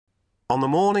On the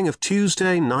morning of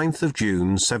Tuesday, 9th of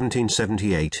June,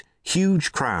 1778,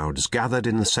 huge crowds gathered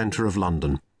in the centre of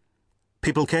London.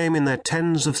 People came in their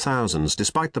tens of thousands,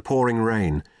 despite the pouring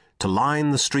rain, to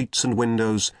line the streets and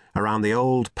windows around the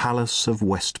old Palace of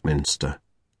Westminster.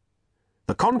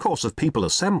 The concourse of people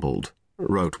assembled,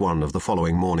 wrote one of the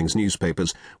following morning's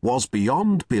newspapers, was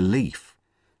beyond belief.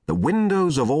 The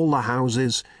windows of all the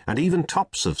houses, and even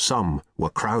tops of some, were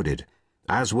crowded,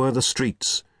 as were the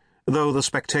streets, though the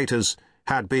spectators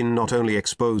had been not only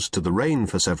exposed to the rain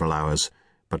for several hours,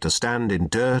 but to stand in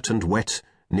dirt and wet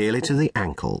nearly to the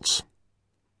ankles.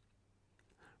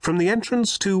 From the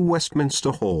entrance to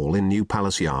Westminster Hall in New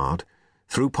Palace Yard,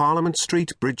 through Parliament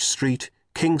Street, Bridge Street,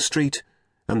 King Street,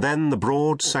 and then the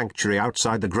broad sanctuary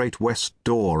outside the great west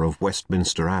door of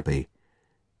Westminster Abbey,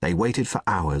 they waited for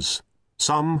hours,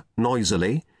 some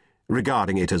noisily,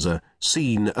 regarding it as a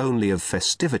scene only of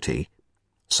festivity,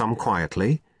 some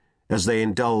quietly, as they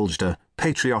indulged a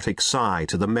patriotic sigh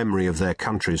to the memory of their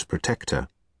country's protector.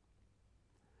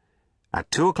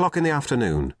 At 2 o'clock in the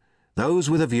afternoon, those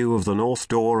with a view of the north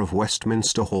door of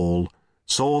Westminster Hall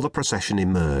saw the procession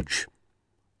emerge.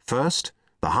 First,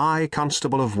 the High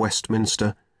Constable of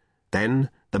Westminster, then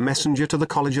the messenger to the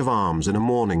College of Arms in a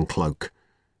mourning cloak.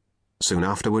 Soon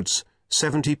afterwards,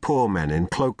 70 poor men in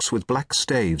cloaks with black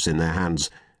staves in their hands,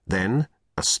 then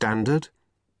a standard,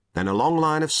 then a long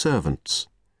line of servants.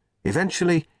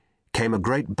 Eventually came a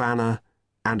great banner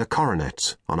and a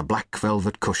coronet on a black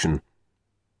velvet cushion,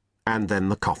 and then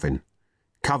the coffin,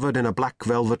 covered in a black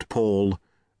velvet pall,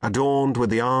 adorned with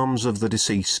the arms of the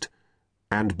deceased,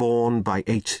 and borne by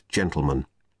 8 gentlemen.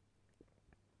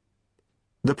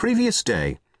 The previous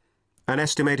day, an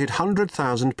estimated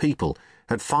 100,000 people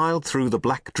had filed through the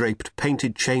black-draped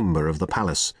painted chamber of the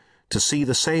palace to see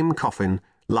the same coffin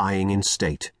lying in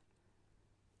state.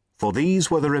 For these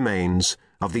were the remains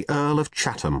of the Earl of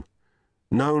Chatham,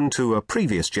 known to a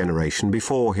previous generation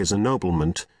before his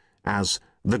ennoblement as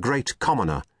the Great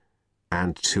Commoner,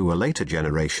 and to a later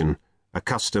generation,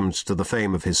 accustomed to the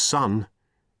fame of his son,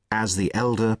 as the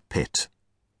elder Pitt.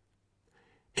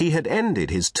 He had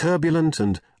ended his turbulent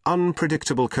and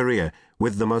unpredictable career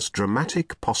with the most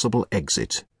dramatic possible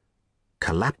exit,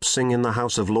 collapsing in the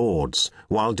House of Lords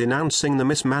while denouncing the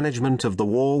mismanagement of the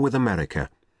war with America,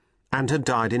 and had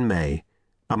died in May,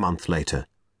 a month later.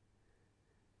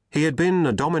 He had been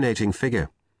a dominating figure,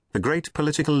 the great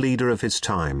political leader of his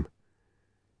time.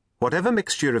 Whatever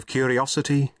mixture of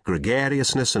curiosity,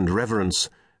 gregariousness, and reverence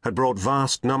had brought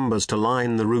vast numbers to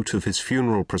line the route of his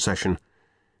funeral procession,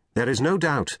 there is no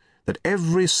doubt that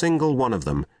every single one of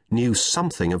them knew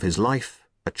something of his life,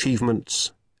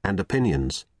 achievements, and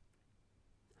opinions.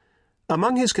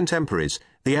 Among his contemporaries,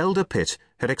 the elder Pitt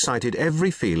had excited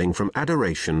every feeling from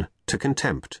adoration to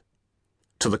contempt.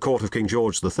 To the court of King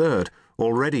George III,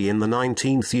 already in the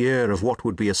 19th year of what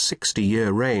would be a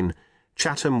 60-year reign,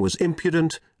 Chatham was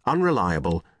impudent,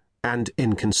 unreliable, and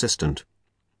inconsistent.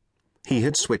 He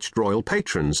had switched royal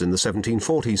patrons in the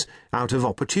 1740s out of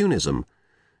opportunism,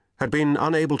 had been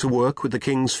unable to work with the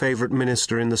king's favourite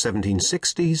minister in the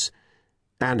 1760s,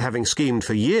 and having schemed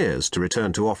for years to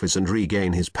return to office and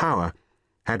regain his power,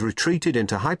 had retreated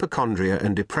into hypochondria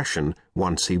and depression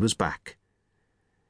once he was back.